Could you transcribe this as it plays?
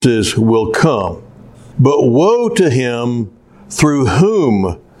will come, but woe to him through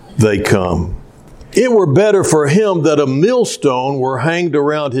whom they come. It were better for him that a millstone were hanged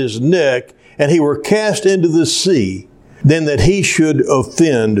around his neck and he were cast into the sea than that he should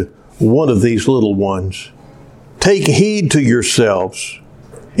offend one of these little ones. Take heed to yourselves.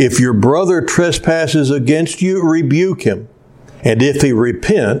 If your brother trespasses against you, rebuke him. And if he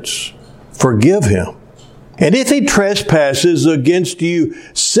repents, forgive him. And if he trespasses against you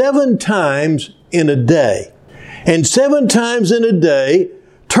 7 times in a day, and 7 times in a day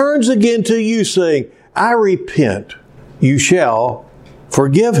turns again to you saying, I repent, you shall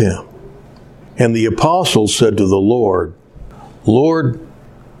forgive him. And the apostles said to the Lord, Lord,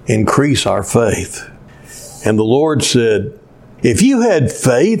 increase our faith. And the Lord said, if you had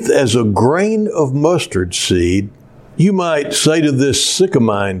faith as a grain of mustard seed, you might say to this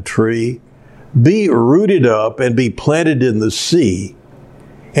sycamine tree, be rooted up and be planted in the sea,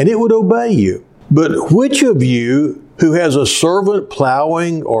 and it would obey you. But which of you who has a servant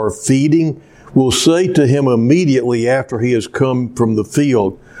plowing or feeding will say to him immediately after he has come from the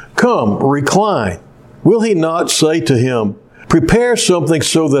field, come, recline? Will he not say to him, prepare something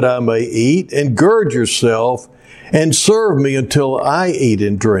so that I may eat, and gird yourself, and serve me until I eat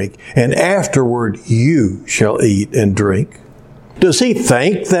and drink, and afterward you shall eat and drink? Does he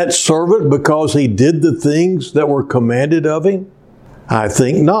thank that servant because he did the things that were commanded of him? I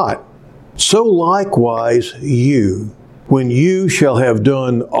think not. So likewise you, when you shall have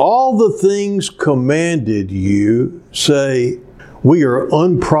done all the things commanded you, say, we are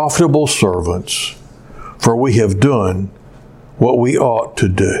unprofitable servants, for we have done what we ought to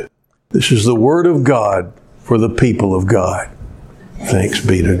do. This is the word of God for the people of God. Thanks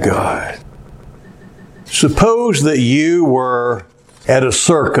be to God. Suppose that you were at a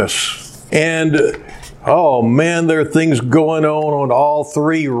circus and, oh man, there are things going on all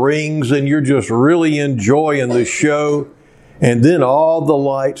 3 rings and you're just really enjoying the show. And then all the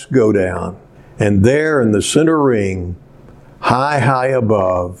lights go down. And there in the center ring, high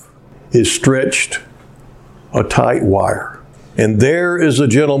above, is stretched a tight wire. And there is a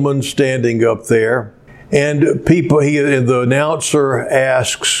gentleman standing up there. And the announcer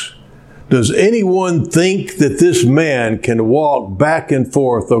asks, does anyone think that this man can walk back and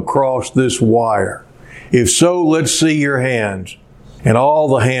forth across this wire? If so, let's see your hands. And all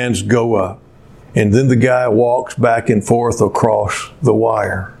the hands go up. And then the guy walks back and forth across the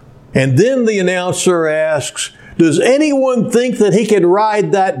wire. And then the announcer asks, does anyone think that he can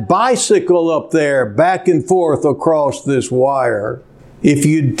ride that bicycle up there back and forth across this wire? If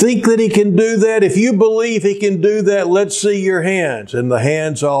you think that he can do that, if you believe he can do that, let's see your hands. And the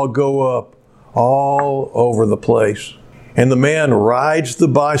hands all go up all over the place. And the man rides the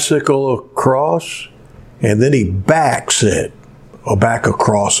bicycle across, and then he backs it back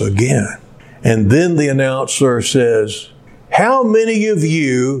across again. And then the announcer says, how many of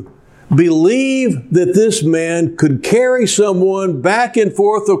you believe that this man could carry someone back and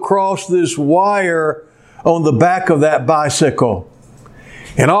forth across this wire on the back of that bicycle?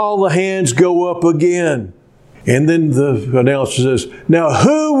 And all the hands go up again. And then the announcer says, now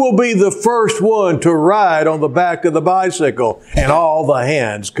who will be the first one to ride on the back of the bicycle? And all the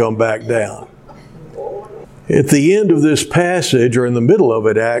hands come back down. At the end of this passage, or in the middle of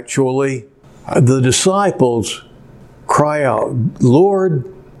it actually, the disciples cry out,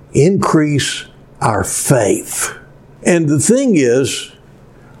 Lord, increase our faith. And the thing is,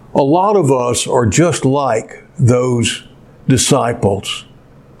 a lot of us are just like those disciples.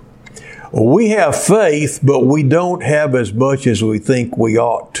 We have faith, but we don't have as much as we think we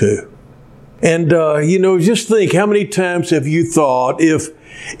ought to. And, just think, how many times have you thought, if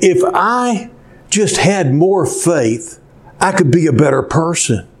I just had more faith, I could be a better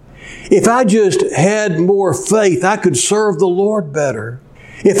person. If I just had more faith, I could serve the Lord better.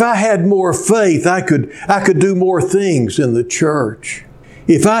 If I had more faith, I could do more things in the church.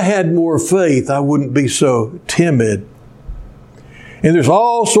 If I had more faith, I wouldn't be so timid. And there's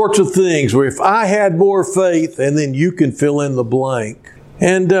all sorts of things where if I had more faith, and then you can fill in the blank.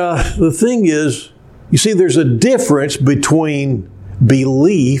 And the thing is, you see, there's a difference between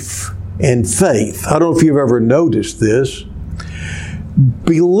belief and faith. I don't know if you've ever noticed this.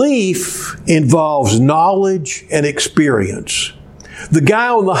 Belief involves knowledge and experience. The guy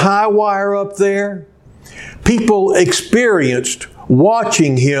on the high wire up there, people experienced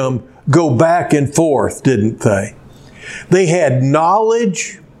watching him go back and forth, didn't they? They had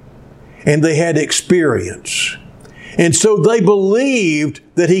knowledge and they had experience. And so they believed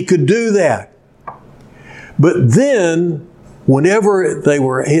that he could do that. But then, whenever they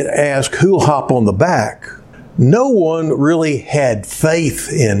were asked who'll hop on the back, no one really had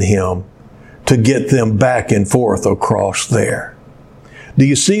faith in him to get them back and forth across there. Do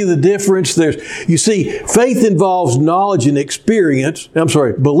you see the difference? You see, faith involves knowledge and experience.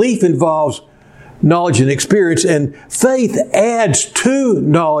 Belief involves knowledge and experience, and faith adds to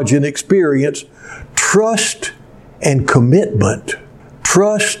knowledge and experience trust and commitment.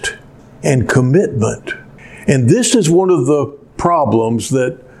 Trust and commitment. And this is one of the problems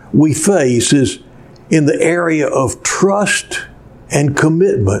that we face, is in the area of trust and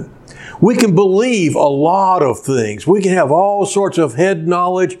commitment. We can believe a lot of things. We can have all sorts of head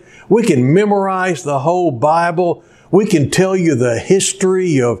knowledge. We can memorize the whole Bible. We can tell you the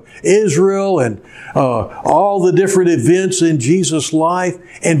history of Israel and all the different events in Jesus' life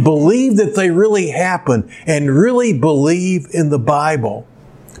and believe that they really happened and really believe in the Bible.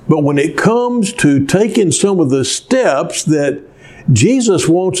 But when it comes to taking some of the steps that Jesus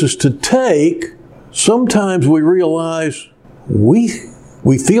wants us to take, sometimes we realize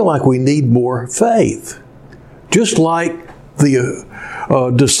we feel like we need more faith, just like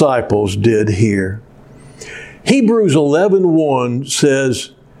the disciples did here. Hebrews 11:1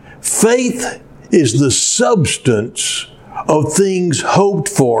 says, faith is the substance of things hoped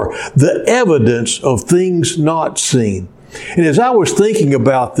for, the evidence of things not seen. And as I was thinking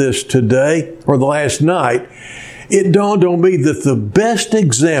about this today, or the last night, it dawned on me that the best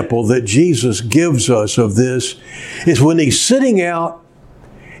example that Jesus gives us of this is when he's sitting out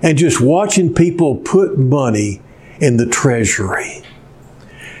and just watching people put money in the treasury.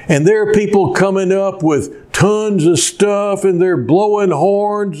 And there are people coming up with tons of stuff, and they're blowing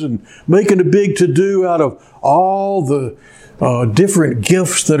horns and making a big to-do out of all the different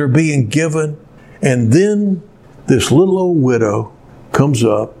gifts that are being given. And then this little old widow comes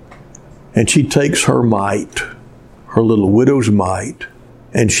up, and she takes her mite, her little widow's mite,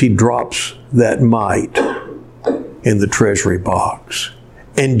 and she drops that mite in the treasury box.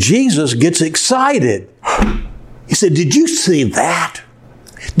 And Jesus gets excited. He said, "Did you see that?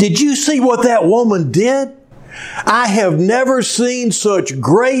 Did you see what that woman did? I have never seen such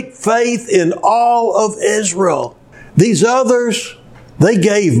great faith in all of Israel. These others, they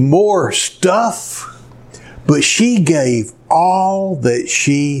gave more stuff, but she gave all that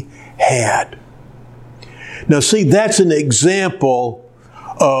she had." Now see, that's an example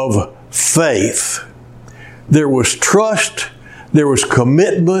of faith. There was trust, there was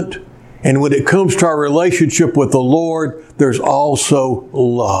commitment, and when it comes to our relationship with the Lord, there's also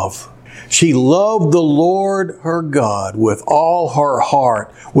love. She loved the Lord her God with all her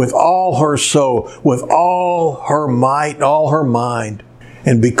heart, with all her soul, with all her might, all her mind.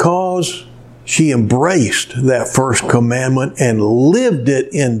 And because she embraced that first commandment and lived it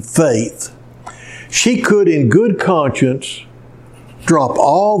in faith, she could in good conscience drop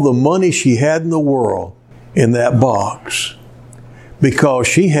all the money she had in the world in that box, because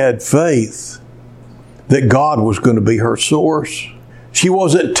she had faith that God was going to be her source. She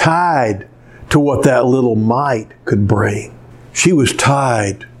wasn't tied to what that little mite could bring. She was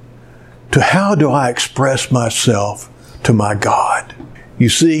tied to, how do I express myself to my God? You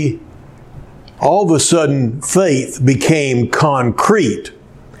see, all of a sudden faith became concrete.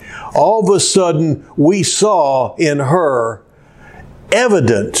 All of a sudden we saw in her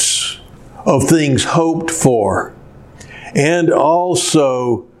evidence of things hoped for, and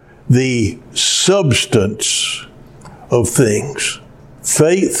also the substance of things.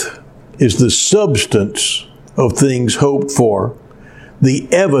 Faith is the substance of things hoped for, the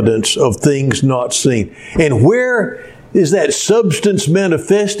evidence of things not seen. And where is that substance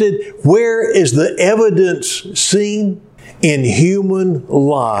manifested? Where is the evidence seen? In human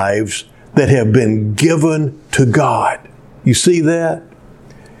lives that have been given to God. You see that?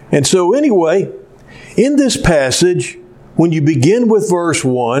 And so anyway, in this passage, when you begin with verse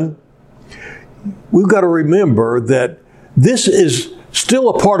 1, we've got to remember that this is still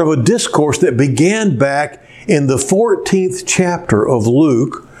a part of a discourse that began back in the 14th chapter of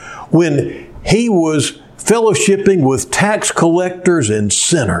Luke, when he was fellowshipping with tax collectors and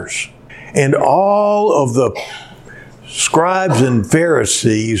sinners. And all of the scribes and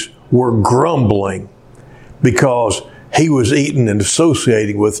Pharisees were grumbling because he was eating and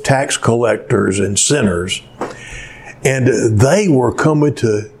associating with tax collectors and sinners. And they were coming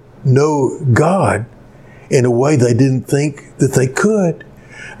to know God in a way they didn't think that they could.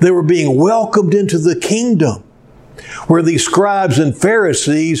 They were being welcomed into the kingdom, where these scribes and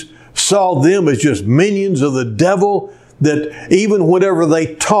Pharisees saw them as just minions of the devil, that even whenever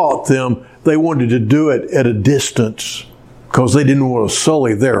they taught them, they wanted to do it at a distance because they didn't want to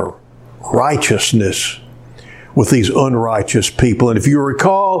sully their righteousness with these unrighteous people. And if you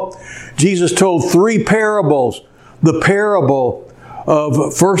recall, Jesus told 3 parables. The parable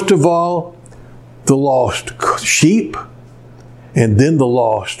of, first of all, the lost sheep, and then the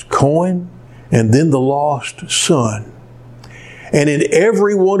lost coin, and then the lost son. And in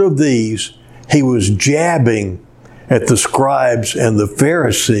every one of these, he was jabbing at the scribes and the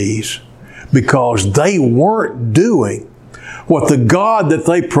Pharisees because they weren't doing what the God that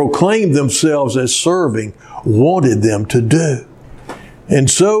they proclaimed themselves as serving wanted them to do. And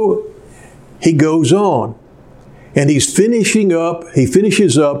so he goes on, and he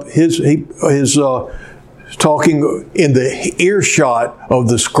finishes up his talking in the earshot of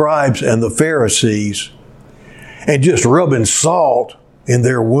the scribes and the Pharisees, and just rubbing salt in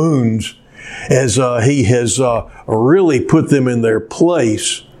their wounds as he has really put them in their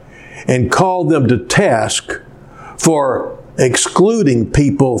place and called them to task for excluding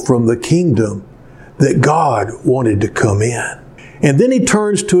people from the kingdom that God wanted to come in. And then he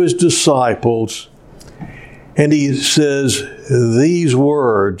turns to his disciples and he says these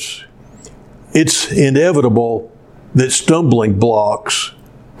words: it's inevitable that stumbling blocks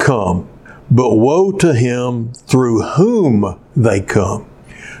come, but woe to him through whom they come.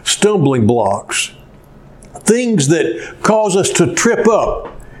 Stumbling blocks, things that cause us to trip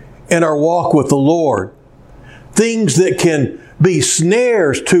up in our walk with the Lord, things that can be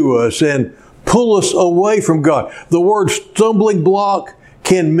snares to us and pull us away from God. The word stumbling block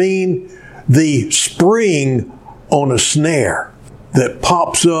can mean the spring on a snare that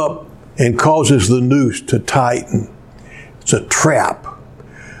pops up and causes the noose to tighten. It's a trap.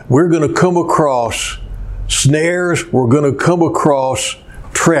 We're going to come across snares. We're going to come across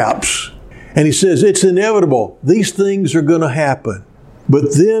traps. And he says it's inevitable. These things are going to happen.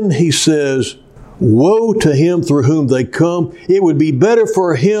 But then he says, woe to him through whom they come. It would be better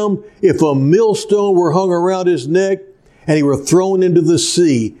for him if a millstone were hung around his neck and he were thrown into the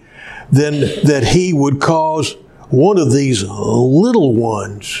sea than that he would cause one of these little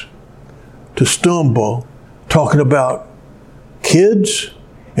ones to stumble. Talking about kids,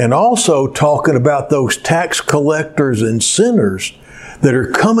 and also talking about those tax collectors and sinners that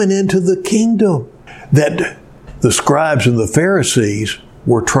are coming into the kingdom that the scribes and the Pharisees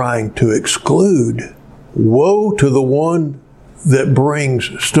were trying to exclude. Woe to the one that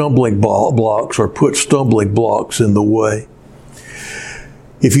brings stumbling blocks or puts stumbling blocks in the way.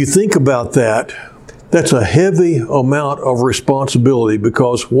 If you think about that, that's a heavy amount of responsibility,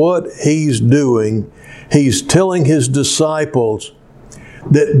 because what he's doing, he's telling his disciples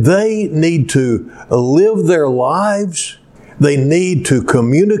that they need to live their lives, they need to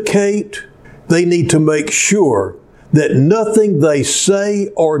communicate, they need to make sure that nothing they say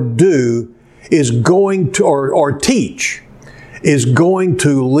or do is going to, or teach, is going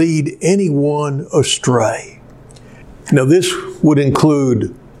to lead anyone astray. Now, this would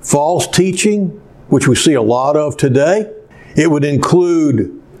include false teaching, which we see a lot of today. It would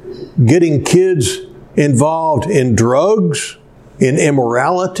include getting kids involved in drugs, in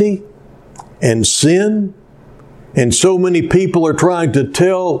immorality, and sin. And so many people are trying to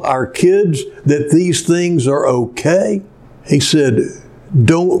tell our kids that these things are okay. He said,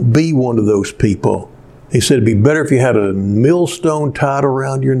 don't be one of those people. He said it'd be better if you had a millstone tied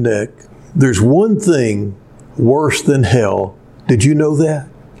around your neck. There's one thing worse than hell. Did you know that?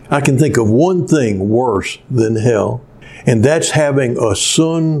 I can think of one thing worse than hell, and that's having a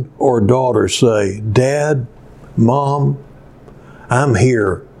son or daughter say, Dad, Mom, I'm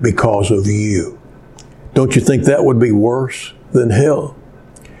here because of you. Don't you think that would be worse than hell?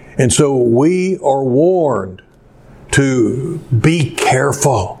 And so we are warned to be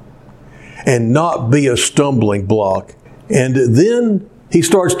careful and not be a stumbling block. And then he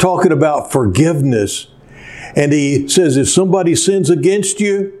starts talking about forgiveness. And he says, if somebody sins against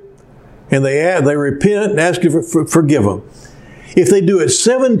you and they repent and ask you forgive them. If they do it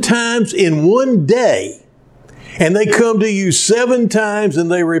 7 times in one day and they come to you 7 times and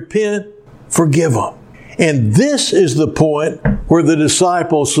they repent, forgive them. And this is the point where the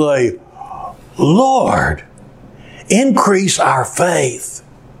disciples say, Lord, increase our faith.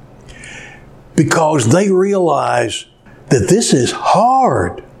 Because they realize that this is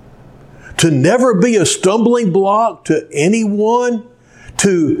hard. To never be a stumbling block to anyone,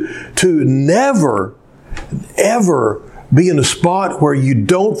 to never, ever be in a spot where you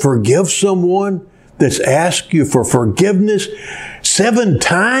don't forgive someone that's asked you for forgiveness 7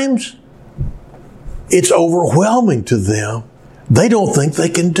 times. It's overwhelming to them. They don't think they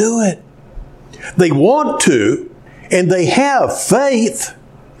can do it. They want to, and they have faith.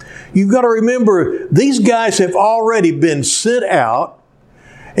 You've got to remember, these guys have already been sent out,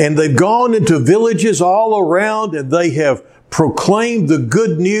 And they've gone into villages all around and they have proclaimed the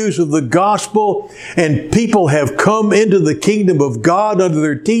good news of the gospel, and people have come into the kingdom of God under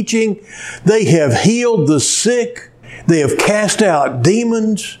their teaching. They have healed the sick. They have cast out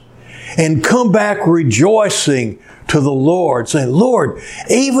demons and come back rejoicing to the Lord, saying, Lord,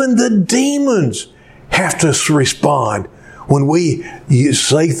 even the demons have to respond when we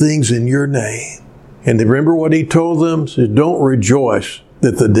say things in your name. And remember what he told them? He said, don't rejoice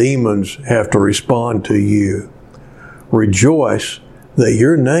that the demons have to respond to you. Rejoice that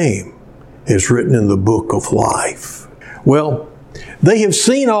your name is written in the book of life. Well, they have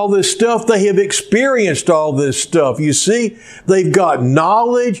seen all this stuff. They have experienced all this stuff. You see, they've got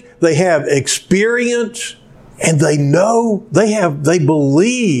knowledge. They have experience. And they know, they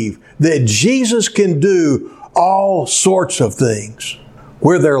believe that Jesus can do all sorts of things.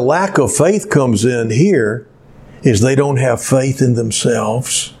 Where their lack of faith comes in here is they don't have faith in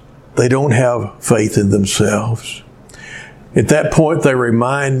themselves. They don't have faith in themselves. At that point, they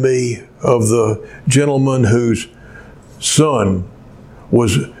remind me of the gentleman whose son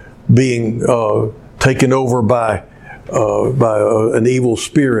was being taken over by an evil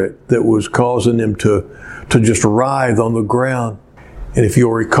spirit that was causing him to just writhe on the ground. And if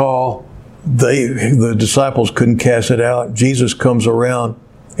you'll recall, the disciples couldn't cast it out. Jesus comes around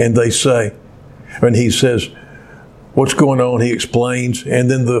and he says, what's going on? He explains. And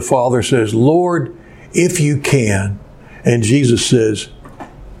then the father says, Lord, if you can. And Jesus says,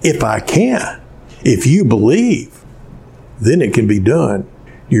 if I can, if you believe, then it can be done.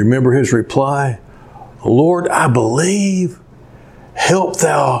 You remember his reply? Lord, I believe. Help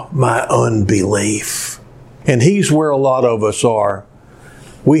thou my unbelief. And he's where a lot of us are.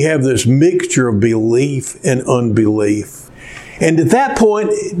 We have this mixture of belief and unbelief. And at that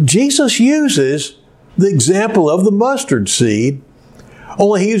point, Jesus uses the example of the mustard seed,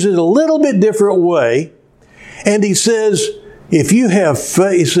 only he uses it a little bit different way. And he says, if you have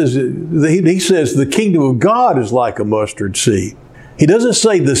faith, he says the kingdom of God is like a mustard seed. He doesn't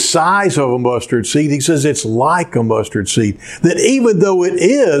say the size of a mustard seed. He says it's like a mustard seed. That even though it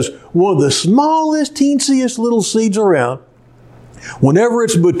is one of the smallest, teensiest little seeds around, whenever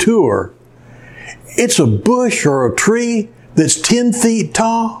it's mature, it's a bush or a tree that's 10 feet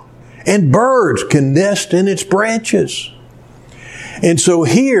tall, and birds can nest in its branches. And so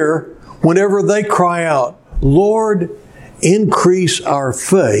here, whenever they cry out, Lord, increase our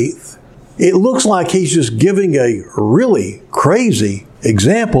faith, it looks like he's just giving a really crazy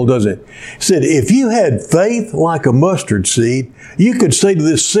example, doesn't it? He said, if you had faith like a mustard seed, you could say to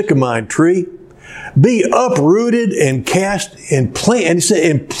this sycamore tree, be uprooted and cast and plant, and he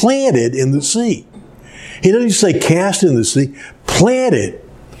said, and planted in the sea. He doesn't say cast in the sea, planted.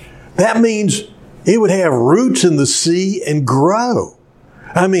 That means it would have roots in the sea and grow.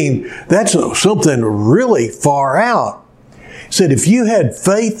 I mean, that's something really far out. He said, if you had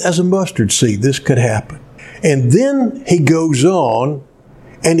faith as a mustard seed, this could happen. And then he goes on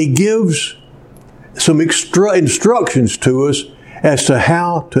and he gives some extra instructions to us as to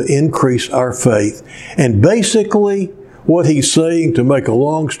how to increase our faith. And basically, what he's saying, to make a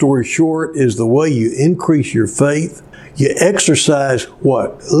long story short, is the way you increase your faith, you exercise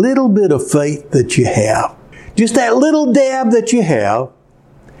what little bit of faith that you have. Just that little dab that you have.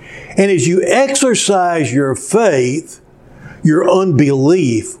 And as you exercise your faith, your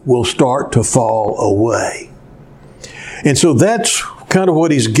unbelief will start to fall away. And so that's kind of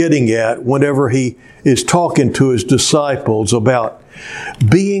what he's getting at whenever he is talking to his disciples about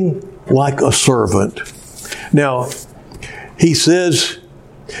being like a servant. Now, he says,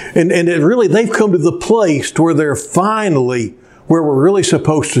 and it really, they've come to the place to where they're finally where we're really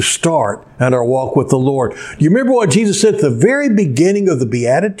supposed to start in our walk with the Lord. Do you remember what Jesus said at the very beginning of the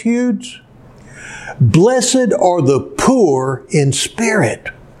Beatitudes? Blessed are the poor in spirit,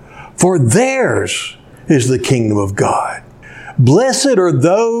 for theirs is the kingdom of God. Blessed are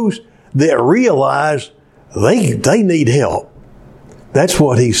those that realize they need help. That's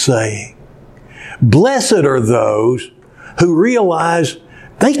what he's saying. Blessed are those who realize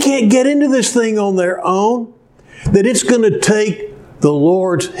they can't get into this thing on their own, that it's going to take the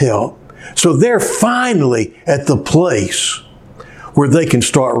Lord's help. So they're finally at the place where they can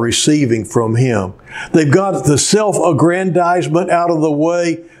start receiving from Him. They've got the self-aggrandizement out of the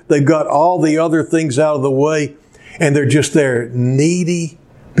way. They've got all the other things out of the way. And they're just there needy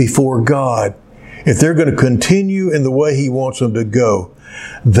before God. If they're going to continue in the way He wants them to go,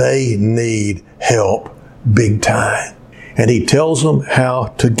 they need help big time. And He tells them how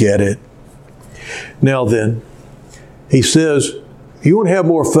to get it. Now then, He says, you want to have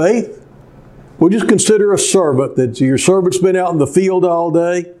more faith? Well, just consider a servant that your servant's been out in the field all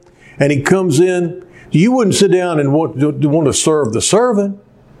day and he comes in. You wouldn't sit down and want to serve the servant.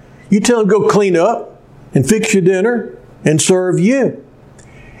 You tell him go clean up and fix your dinner and serve you.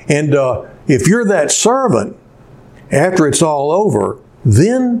 And if you're that servant, after it's all over,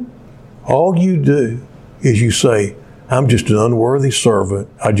 then all you do is you say, I'm just an unworthy servant.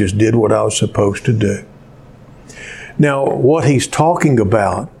 I just did what I was supposed to do. Now, what he's talking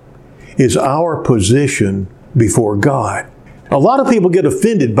about is our position before God. A lot of people get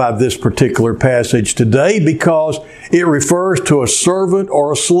offended by this particular passage today because it refers to a servant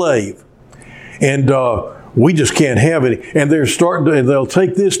or a slave. And we just can't have it. And they'll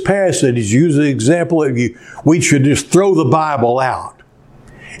take this passage, use the example of we should just throw the Bible out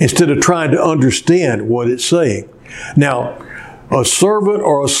instead of trying to understand what it's saying. Now, a servant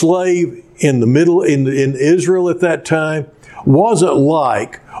or a slave in Israel at that time wasn't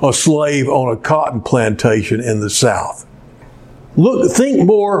like a slave on a cotton plantation in the South. Think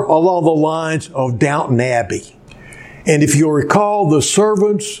more along the lines of Downton Abbey. And if you'll recall the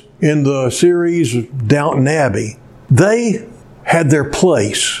servants in the series Downton Abbey, they had their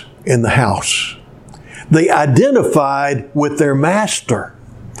place in the house. They identified with their master.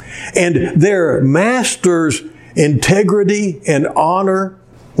 And their master's integrity and honor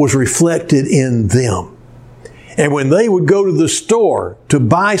was reflected in them. And when they would go to the store to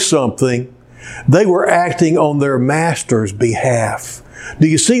buy something, they were acting on their master's behalf. Do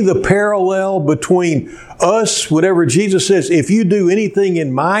you see the parallel between us, whatever Jesus says, if you do anything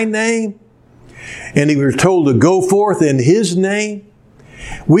in my name, and we were told to go forth in His name,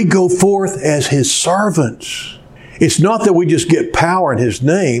 we go forth as His servants. It's not that we just get power in His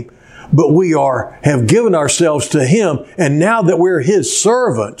name, but we have given ourselves to Him, and now that we're His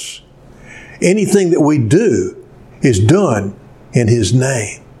servants, anything that we do is done in His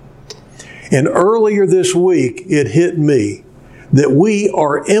name. And earlier this week, it hit me that we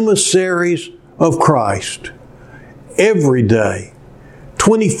are emissaries of Christ. Every day,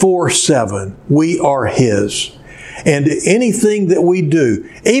 24/7, we are His. And anything that we do,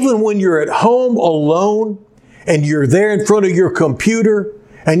 even when you're at home alone and you're there in front of your computer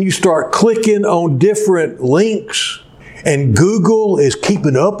and you start clicking on different links and Google is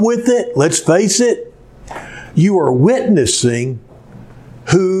keeping up with it, let's face it, you are witnessing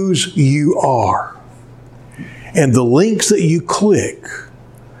whose you are. And the links that you click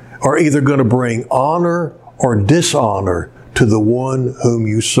are either going to bring honor or dishonor to the one whom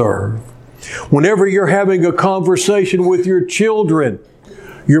you serve. Whenever you're having a conversation with your children,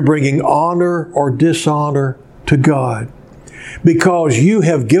 you're bringing honor or dishonor to God. Because you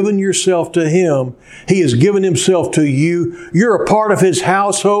have given yourself to Him, He has given Himself to you. You're a part of His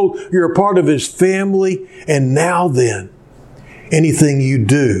household. You're a part of His family. And now then, anything you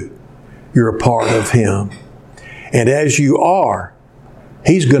do, you're a part of Him. And as you are,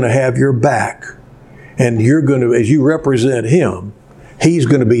 He's going to have your back. And you're going to, as you represent Him, He's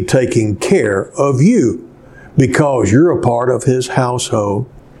going to be taking care of you because you're a part of His household.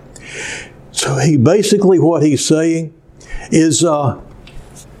 So what He's saying is, what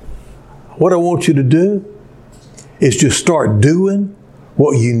I want you to do is just start doing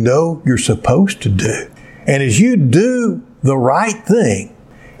what you know you're supposed to do. And as you do the right thing,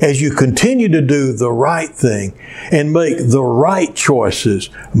 as you continue to do the right thing and make the right choices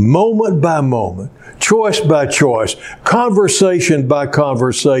moment by moment, choice by choice, conversation by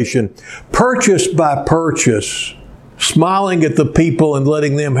conversation, purchase by purchase, smiling at the people and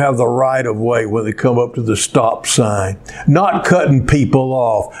letting them have the right of way when they come up to the stop sign, not cutting people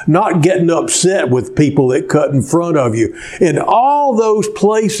off, not getting upset with people that cut in front of you. In all those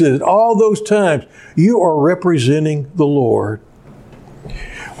places, all those times, you are representing the Lord.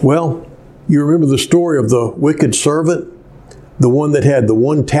 Well, you remember the story of the wicked servant, the one that had the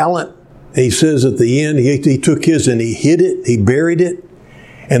one talent? He says at the end, he took his and he hid it, he buried it.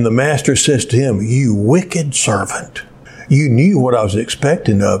 And the master says to him, "You wicked servant, you knew what I was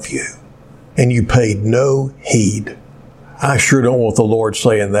expecting of you, and you paid no heed." I sure don't want the Lord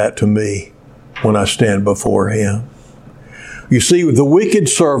saying that to me when I stand before Him. You see, the wicked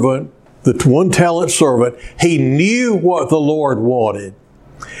servant, the one talent servant, he knew what the Lord wanted.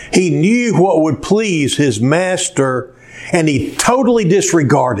 He knew what would please his master, and he totally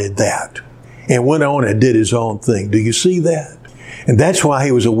disregarded that and went on and did his own thing. Do you see that? And that's why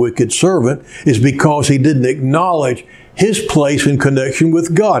he was a wicked servant, is because he didn't acknowledge his place in connection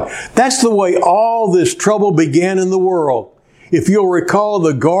with God. That's the way all this trouble began in the world. If you'll recall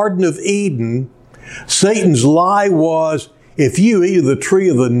the Garden of Eden, Satan's lie was, if you eat of the tree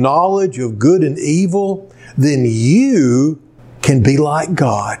of the knowledge of good and evil, then you can be like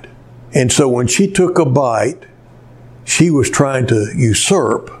God. And so when she took a bite, she was trying to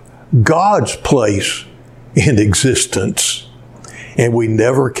usurp God's place in existence. And we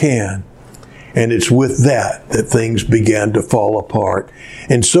never can. And it's with that things began to fall apart.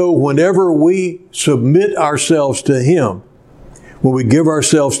 And so whenever we submit ourselves to Him, when we give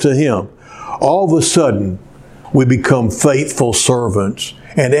ourselves to Him, all of a sudden we become faithful servants.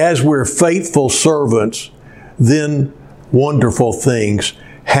 And as we're faithful servants, then wonderful things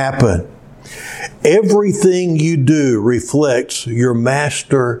happen. Everything you do reflects your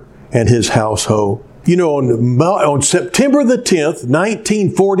master and his household. You know, on September the 10th,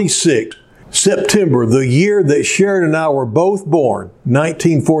 1946, September, the year that Sharon and I were both born,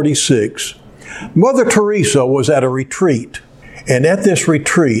 1946, Mother Teresa was at a retreat. And at this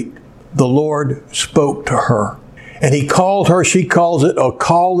retreat, the Lord spoke to her. And He called her, she calls it a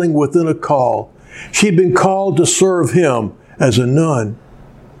calling within a call. She'd been called to serve Him as a nun.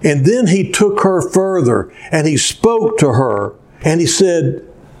 And then He took her further and He spoke to her and He said,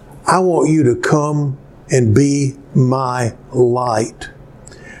 I want you to come and be my light.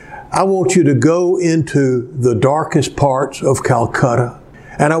 I want you to go into the darkest parts of Calcutta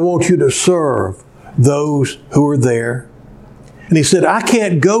and I want you to serve those who are there. And He said, I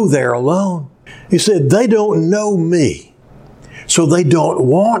can't go there alone. He said, they don't know me, so they don't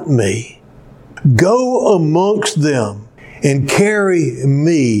want me. Go amongst them and carry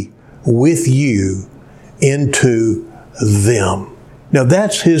me with you into them. Now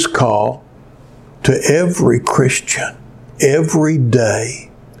that's His call to every Christian, every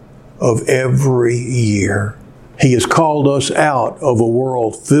day of every year. He has called us out of a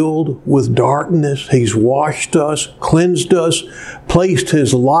world filled with darkness. He's washed us, cleansed us, placed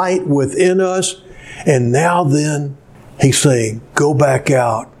His light within us. And now then, He's saying, go back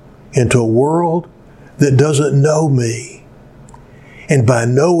out into a world that doesn't know me. And by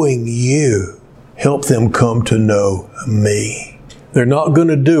knowing you, help them come to know me. They're not going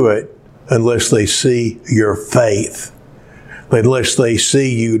to do it unless they see your faith, unless they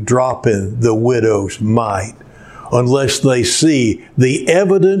see you dropping the widow's mite, unless they see the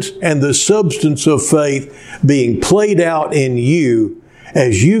evidence and the substance of faith being played out in you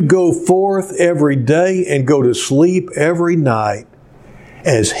as you go forth every day and go to sleep every night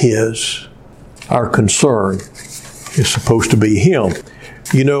as His. Our concern is supposed to be Him.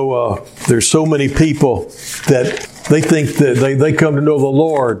 You know, there's so many people that they think that they come to know the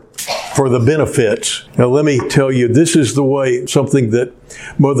Lord for the benefits. Now let me tell you, this is the way, something that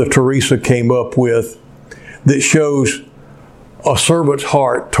Mother Teresa came up with that shows a servant's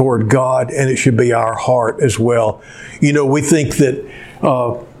heart toward God, and it should be our heart as well. You know, we think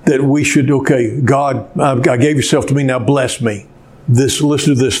that we should, okay, God, I gave yourself to me, now bless me.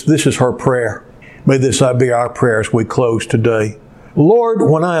 Listen to this. This is her prayer. May this be our prayer as we close today. Lord,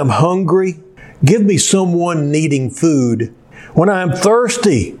 when I am hungry, give me someone needing food. When I am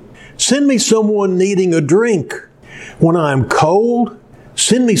thirsty, send me someone needing a drink. When I am cold,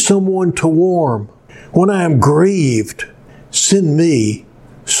 send me someone to warm. When I am grieved, send me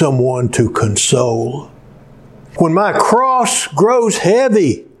someone to console. When my cross grows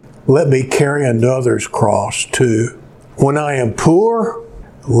heavy, let me carry another's cross too. When I am poor,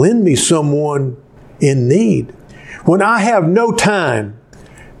 lend me someone in need. When I have no time,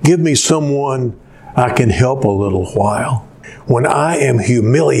 give me someone I can help a little while. When I am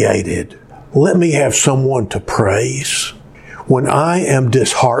humiliated, let me have someone to praise. When I am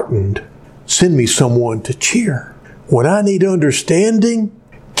disheartened, send me someone to cheer. When I need understanding,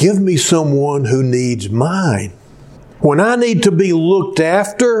 give me someone who needs mine. When I need to be looked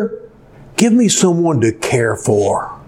after, give me someone to care for.